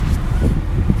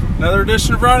Another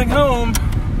edition of Riding Home.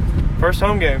 First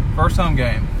home game.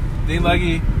 Dean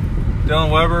Legge,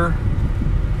 Dylan Weber,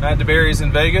 Matt DeBerry's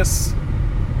in Vegas.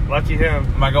 Lucky him.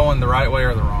 Am I going the right way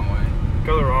or the wrong way?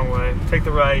 Go the wrong way. Take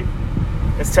the right.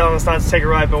 It's telling us not to take a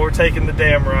right, but we're taking the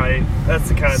damn right. That's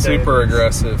the kind of day. Super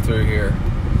aggressive through here.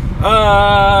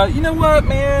 You know what,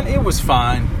 man? It was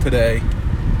fine today.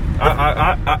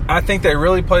 I think they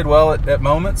really played well at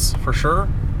moments, for sure.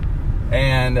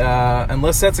 And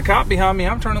unless that's a cop behind me,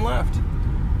 I'm turning left.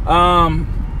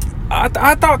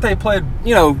 I thought they played,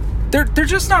 they're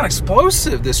just not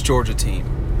explosive, this Georgia team.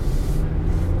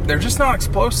 They're just not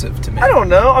explosive to me. I don't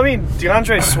know. I mean,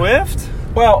 DeAndre Swift?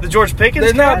 Well, the George Pickens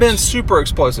they've not catch? been super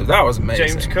explosive. That was amazing.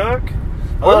 James Cook?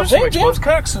 James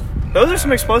Cook's... Those are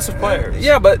some explosive players.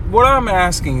 Yeah, but what I'm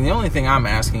asking, the only thing I'm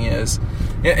asking is,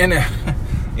 and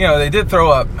they did throw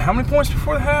up, how many points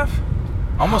before the half?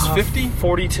 Almost 50?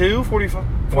 42, 45,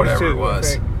 42, whatever it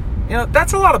was.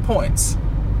 That's a lot of points.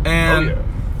 And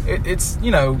it's,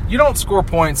 you don't score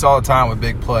points all the time with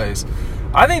big plays.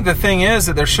 I think the thing is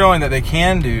that they're showing that they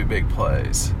can do big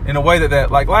plays in a way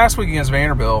that like last week against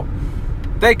Vanderbilt,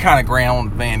 they kind of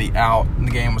ground Vandy out.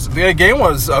 The game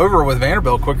was over with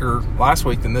Vanderbilt quicker last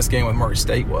week than this game with Murray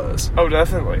State was. Oh,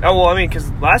 definitely. Oh, well, I mean,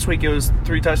 because last week it was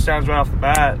 3 touchdowns right off the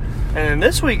bat. And then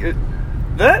this week,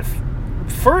 that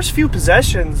first few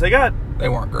possessions, they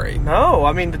weren't great. No,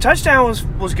 I mean, the touchdown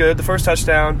was good, the first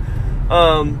touchdown.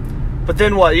 But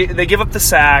then what? They give up the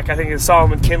sack. I think it's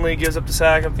Solomon Kinley gives up the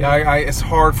sack. It's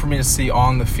hard for me to see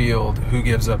on the field who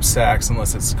gives up sacks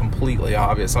unless it's completely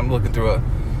obvious. I'm looking through a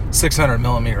 600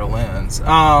 millimeter lens.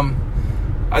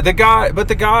 The guys,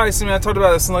 I talked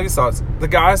about this in Legge's thoughts. The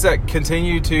guys that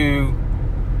continue to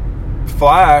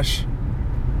flash,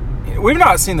 we've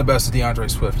not seen the best of DeAndre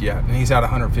Swift yet, and he's had a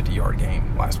 150-yard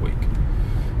game last week.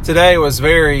 Today was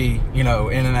very, in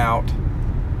and out.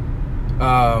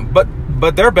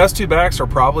 But their best two backs are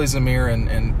probably Zamir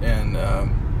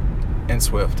and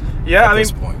Swift. Yeah, at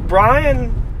this point.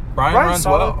 Brian runs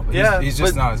well. Yeah, he's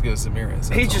just not as good as Zamir is.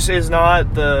 He just is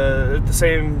not the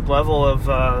same level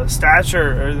of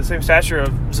stature or the same stature of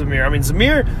Zamir. I mean,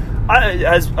 Zamir,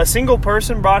 has a single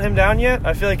person brought him down yet?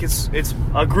 I feel like it's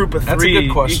a group of 3 That's a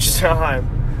good question. each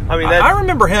time. I mean, I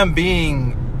remember him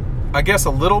being, I guess, a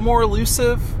little more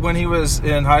elusive when he was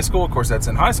in high school. Of course, that's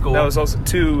in high school. That was also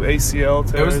 2 ACL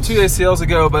tears. It was 2 ACLs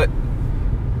ago, but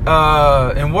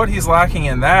and what he's lacking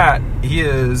in that,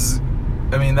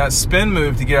 that spin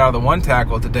move to get out of the one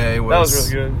tackle today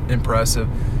was really good. Impressive.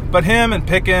 But him and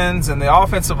Pickens and the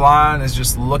offensive line is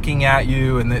just looking at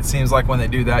you, and it seems like when they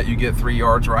do that, you get 3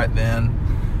 yards right then.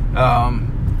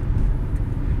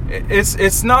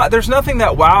 It's not. There's nothing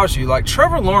that wows you. Like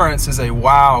Trevor Lawrence is a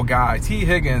wow guy. T.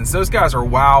 Higgins, those guys are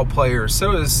wow players.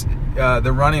 So is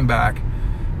the running back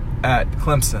at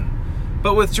Clemson.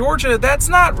 But with Georgia, that's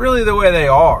not really the way they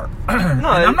are.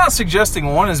 I'm not suggesting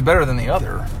one is better than the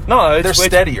other. No, they're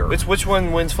steadier. It's which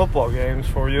one wins football games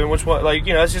for you, and which one,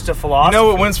 it's just a philosophy. You know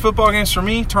what wins football games for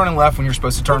me? Turning left when you're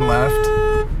supposed to turn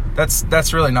left.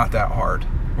 That's really not that hard.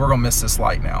 We're gonna miss this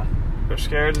light now. They're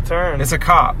scared to turn. It's a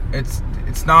cop. It's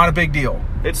not a big deal.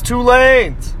 It's 2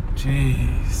 lanes.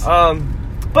 Jeez.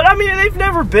 But I mean, they've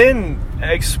never been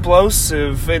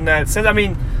explosive in that sense. I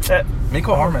mean,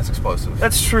 Mecole Hardman's explosive.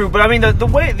 That's true, but I mean the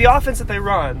way the offense that they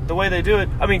run, the way they do it.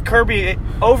 I mean, Kirby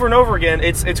over and over again.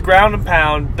 It's ground and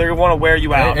pound. They want to wear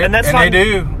you out, and they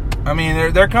do. I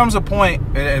mean, there comes a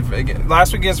point.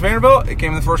 Last week against Vanderbilt, it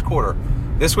came in the first quarter.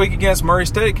 This week against Murray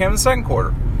State, it came in the second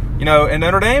quarter. In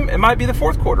Notre Dame, it might be the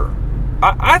fourth quarter.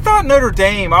 I thought Notre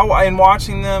Dame, in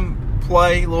watching them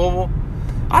play Louisville,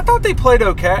 I thought they played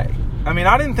okay. I mean,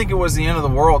 I didn't think it was the end of the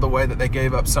world the way that they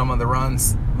gave up some of the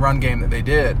run game that they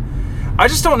did. I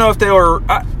just don't know if they were.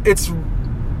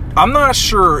 I'm not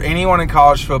sure anyone in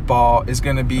college football is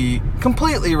going to be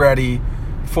completely ready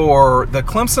for the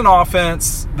Clemson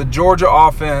offense, the Georgia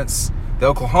offense, the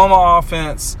Oklahoma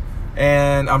offense,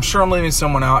 and I'm sure I'm leaving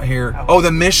someone out here. Oh,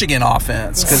 the Michigan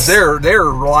offense, because they're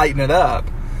lighting it up.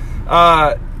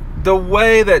 The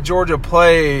way that Georgia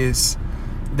plays,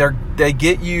 they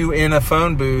get you in a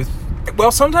phone booth.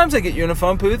 Well, sometimes they get you in a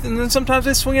phone booth, and then sometimes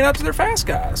they swing it out to their fast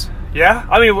guys. Yeah,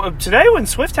 I mean, today when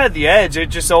Swift had the edge, it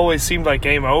just always seemed like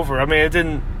game over. I mean, it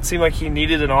didn't seem like he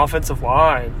needed an offensive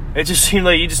line. It just seemed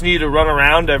like he just needed to run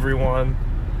around everyone.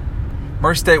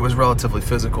 Murray State was relatively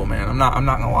physical, man. I'm not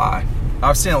gonna lie.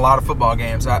 I've seen a lot of football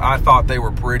games. I thought they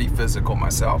were pretty physical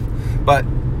myself, but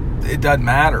it doesn't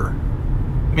matter.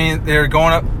 I mean, they're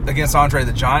going up against Andre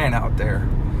the Giant out there.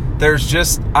 There's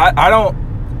just I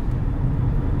don't.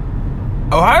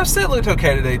 Ohio State looked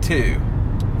okay today too,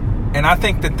 and I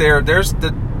think that there's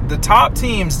the the top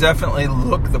teams definitely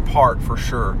look the part for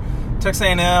sure. Texas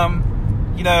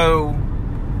A&M, you know,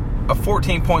 a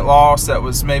 14-point loss that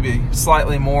was maybe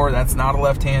slightly more. That's not a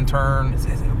left-hand turn.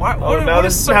 What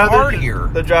is so hard here?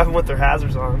 They're driving with their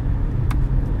hazards on.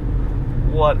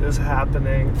 What is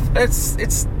happening?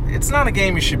 It's not a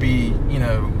game you should be, you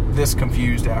know, this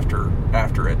confused after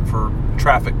it for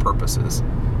traffic purposes.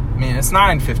 I mean, it's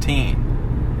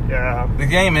 9:15. Yeah. The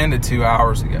game ended 2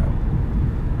 hours ago.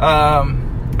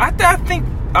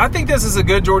 I think this is a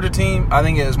good Georgia team. I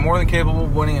think it is more than capable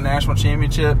of winning a national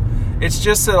championship. It's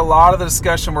just that a lot of the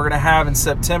discussion we're going to have in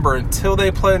September until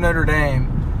they play Notre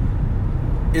Dame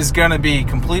is going to be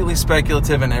completely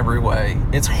speculative in every way.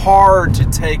 It's hard to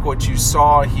take what you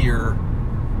saw here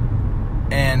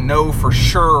and know for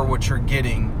sure what you're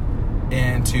getting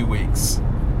in 2 weeks.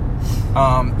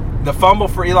 The fumble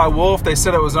for Eli Wolf, they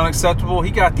said it was unacceptable. He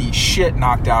got the shit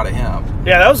knocked out of him.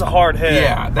 Yeah, that was a hard hit.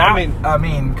 Yeah, I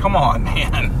mean, come on,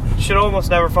 man. Should almost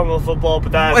never fumble the football,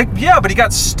 but that... but he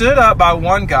got stood up by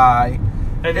one guy.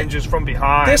 And then just from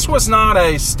behind. This was not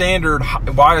a standard,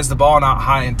 why is the ball not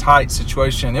high and tight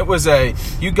situation. It was a,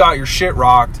 you got your shit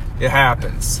rocked, it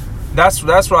happens. That's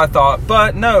what I thought.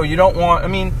 But no, you don't want,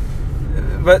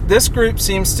 but this group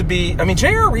seems to be,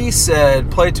 J.R. Reese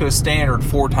said play to a standard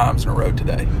 4 times in a row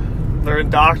today. They're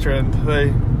indoctrined.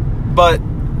 But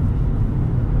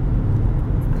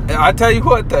I tell you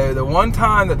what, though, the one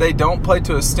time that they don't play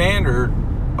to a standard,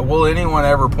 will anyone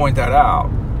ever point that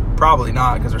out? Probably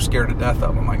not, because they're scared to death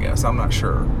of them, I guess. I'm not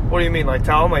sure. What do you mean? Like,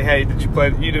 tell them, like, hey, you didn't play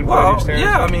to your standard?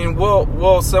 Yeah,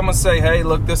 will someone say, hey,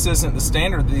 look, this isn't the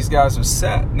standard that these guys have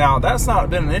set. Now, that's not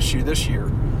been an issue this year.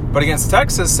 But against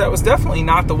Texas, that was definitely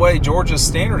not the way Georgia's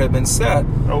standard had been set.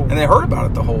 Oh. And they heard about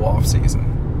it the whole offseason.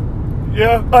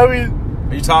 Yeah,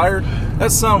 Are you tired?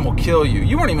 That sun will kill you.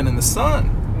 You weren't even in the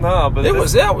sun. No, but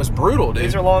that was brutal, dude.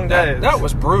 These are long days. That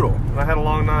was brutal. And I had a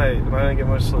long night, and I didn't get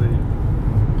much sleep.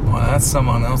 Well, that's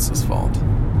someone else's fault.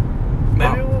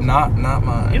 Maybe it was not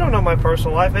mine. You don't know my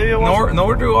personal life. Maybe it was.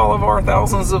 Nor do all of our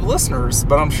thousands of listeners.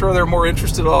 But I'm sure they're more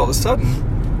interested all of a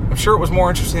sudden. I'm sure it was more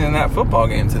interesting than that football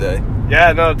game today.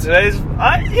 Yeah, no. Today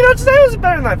was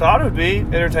better than I thought it would be,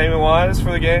 entertainment-wise,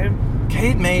 for the game.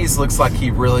 Cade Mays looks like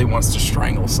he really wants to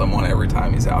strangle someone every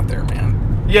time he's out there,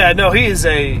 man. Yeah, no, he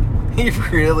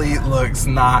really looks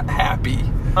not happy.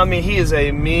 He is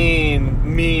a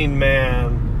mean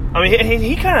man.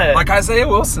 He kind of... Like Isaiah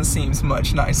Wilson seems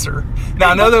much nicer. Now,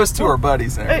 I know those two are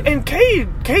buddies. And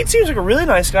Cade seems like a really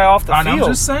nice guy off the field. I'm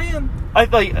just saying.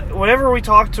 Whenever we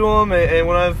talk to him, and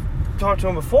when I've talked to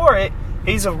him before,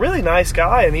 he's a really nice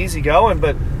guy and easygoing,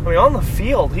 but, on the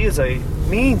field, he is a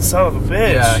mean son of a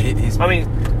bitch. Yeah, he's I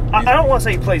don't want to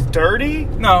say he plays dirty.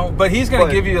 No, but he's going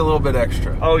to give you a little bit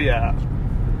extra. Oh, yeah.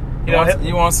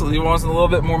 He wants a little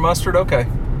bit more mustard? Okay.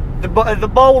 The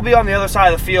ball will be on the other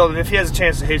side of the field, and if he has a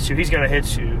chance to hit you, he's going to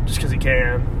hit you just because he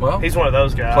can. Well, he's one of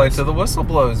those guys. Play till the whistle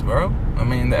blows, bro.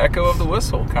 The echo of the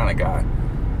whistle kind of guy.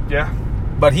 Yeah.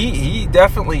 But he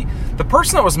definitely... The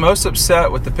person that was most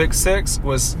upset with the pick six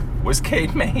was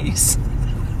Cade Mays.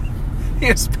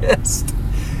 He was pissed.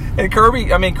 And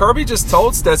Kirby just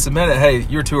told Stetson Bennett, hey,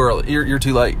 you're too early. You're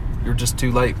too late. You're just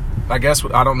too late. I guess,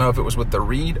 I don't know if it was with the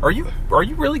read. Are you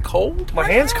really cold? My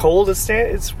hand's cold.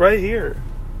 It's right here.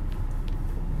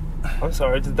 I'm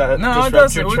sorry. Did that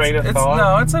disrupt your train of thought?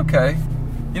 No, it's okay.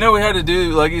 We had to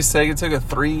do, like you said, it took a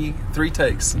three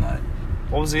takes tonight.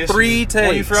 What was the issue? 3 takes.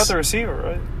 Well, you forgot the receiver,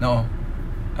 right? No.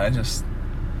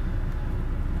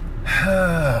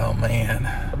 Oh, man.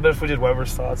 I bet if we did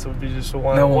Weber's thoughts, it would be just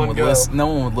one go. No one would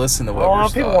listen to Weber's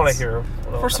thoughts. People want to hear.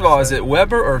 First of all, is it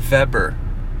Weber or Weber?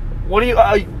 What do you...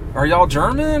 are y'all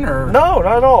German or... No,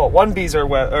 not at all. One B's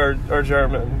are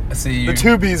German. See, the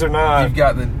 2 B's are not. You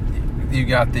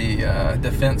got the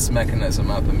defense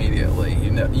mechanism up immediately.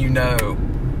 You know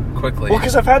quickly. Well,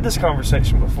 because I've had this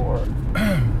conversation before.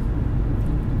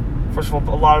 First of all,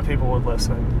 a lot of people would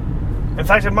listen. In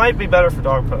fact, it might be better for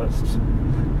dog posts.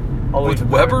 With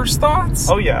Weber's thoughts?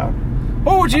 Oh, yeah.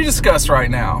 What would you discuss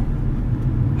right now?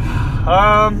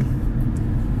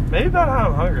 Maybe about how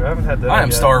I'm hungry. I haven't had that I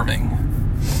am yet. starving.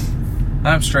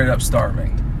 I'm straight up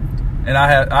starving. And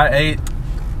I ate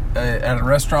at a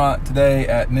restaurant today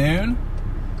at noon.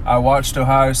 I watched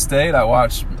Ohio State. I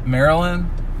watched Maryland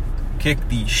kick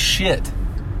the shit.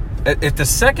 If the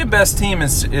second best team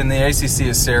in the ACC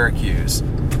is Syracuse,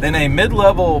 then a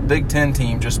mid-level Big Ten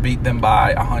team just beat them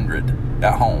by 100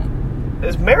 at home.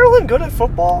 Is Maryland good at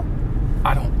football?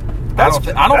 I don't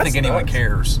think anyone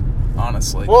cares,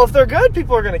 honestly. Well, if they're good,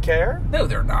 people are going to care. No,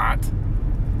 they're not.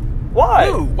 Why?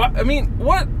 No,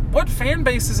 what fan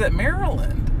base is at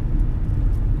Maryland?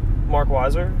 Mark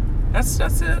Weiser. That's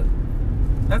it.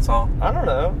 That's all. I don't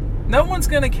know. No one's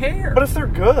going to care. But if they're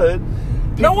good...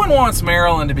 No one wants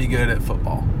Maryland to be good at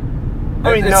football.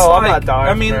 I'm not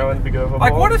dying for Maryland to be good at football.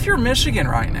 Like, what if you're Michigan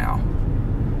right now?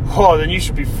 Oh, then you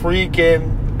should be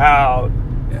freaking out.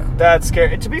 Yeah. That's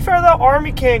scary. To be fair, though,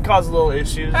 Army can cause little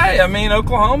issues. Hey, I mean,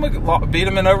 Oklahoma beat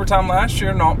them in overtime last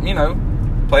year and, you know,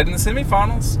 played in the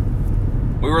semifinals.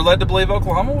 We were led to believe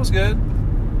Oklahoma was good.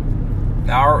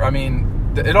 Now, I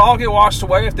mean, it'll all get washed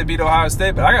away if they beat Ohio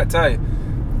State, but I got to tell you,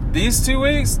 these 2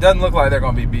 weeks doesn't look like they're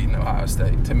going to be beating Ohio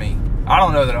State to me. I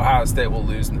don't know that Ohio State will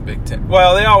lose in the Big Ten.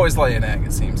 Well, they always lay an egg,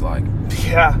 it seems like.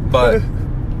 Yeah. But,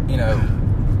 you know.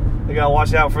 They got to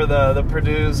watch out for the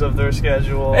Purdue's of their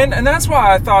schedule. And that's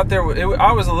why I thought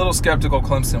I was a little skeptical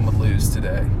Clemson would lose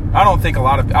today. I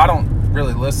don't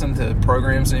really listen to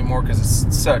programs anymore because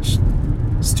it's such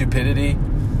stupidity.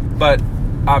 But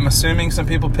I'm assuming some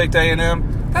people picked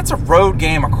A&M. That's a road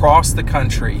game across the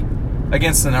country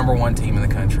against the number one team in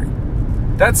the country.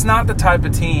 That's not the type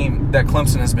of team that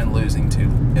Clemson has been losing to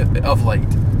of late.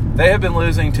 They have been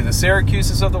losing to the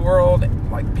Syracuses of the world,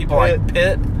 like people like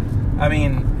Pitt. I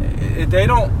mean, they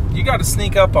don't. You got to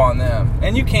sneak up on them,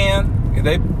 and you can.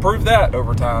 They proved that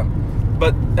over time.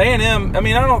 But A&M, I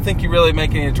mean, I don't think you really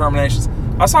make any determinations.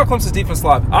 I saw Clemson's defense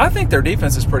live. I think their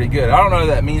defense is pretty good. I don't know if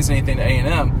that means anything to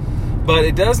A&M, but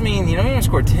it does mean you only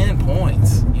scored 10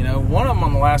 points. You know, one of them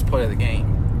on the last play of the game.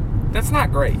 That's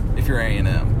not great if you're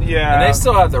A&M. Yeah. And they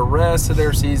still have the rest of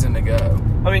their season to go.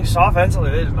 I mean, just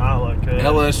offensively, they did not look good.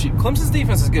 LSU. Clemson's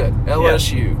defense is good.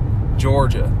 LSU,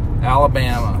 Georgia,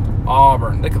 Alabama,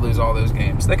 Auburn. They could lose all those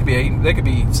games. They could be 8. They could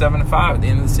be 7-5 at the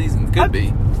end of the season. Could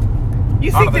be.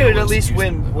 You think they would at least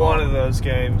win one of those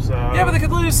games? Yeah, but they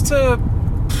could lose to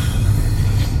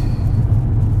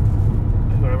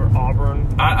whatever,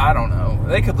 Auburn. I don't know.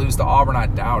 They could lose to Auburn. I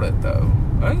doubt it though.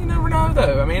 Well, you never know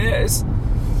though. I mean,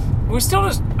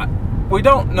 we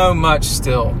don't know much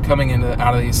still coming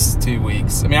out of these 2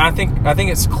 weeks. I mean, I think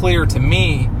it's clear to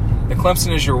me that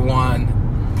Clemson is your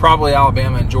 1, probably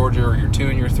Alabama and Georgia are your 2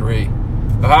 and your 3.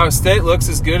 Ohio State looks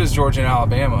as good as Georgia and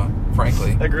Alabama,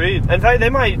 frankly. Agreed. In fact, they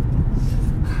might.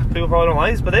 People probably don't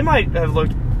like this, but they might have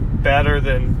looked better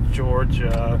than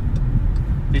Georgia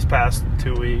these past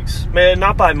 2 weeks. Man,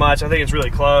 not by much. I think it's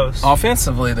really close.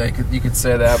 Offensively, you could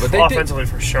say that, but offensively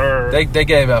for sure. They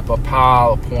gave up a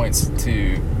pile of points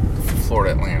to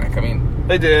Florida Atlantic. I mean,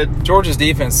 they did. Georgia's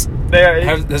defense.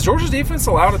 Has Georgia's defense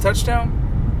allowed a touchdown?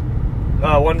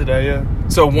 One today, yeah.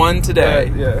 So one today.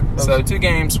 Yeah. So 2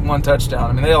 games, 1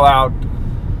 touchdown. I mean, they allowed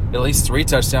at least 3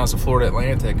 touchdowns to Florida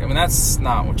Atlantic. I mean, that's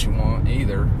not what you want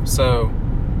either. So.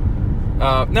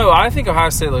 No, I think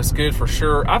Ohio State looks good for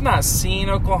sure. I've not seen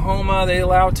Oklahoma. They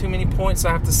allow too many points,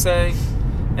 I have to say.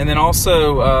 And then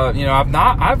also,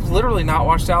 I've literally not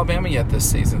watched Alabama yet this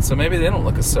season, so maybe they don't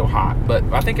look as so hot. But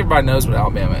I think everybody knows what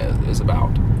Alabama is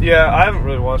about. Yeah, I haven't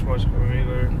really watched much of them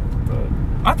either. But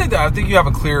I think you have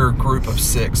a clear group of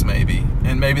 6, maybe,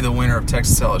 and maybe the winner of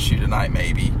Texas LSU tonight,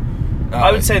 maybe.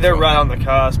 I would say they're right on the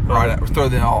cusp. Right, throw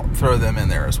them in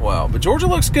there as well. But Georgia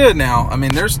looks good now. I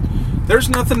mean, there's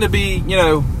nothing to be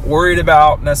worried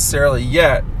about necessarily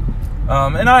yet.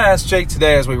 And I asked Jake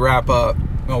today as we wrap up,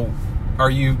 are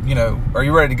you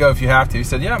ready to go if you have to? He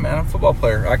said, yeah, man, I'm a football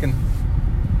player.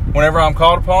 Whenever I'm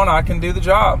called upon, I can do the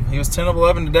job. He was 10 of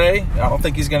 11 today. I don't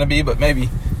think he's going to be, but maybe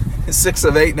 6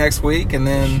 of 8 next week, and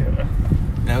then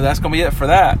that's going to be it for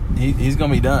that. He's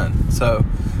going to be done. So.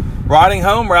 Riding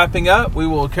home, wrapping up. We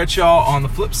will catch y'all on the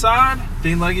flip side.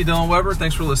 Dean Legge, Dylan Weber,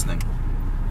 thanks for listening.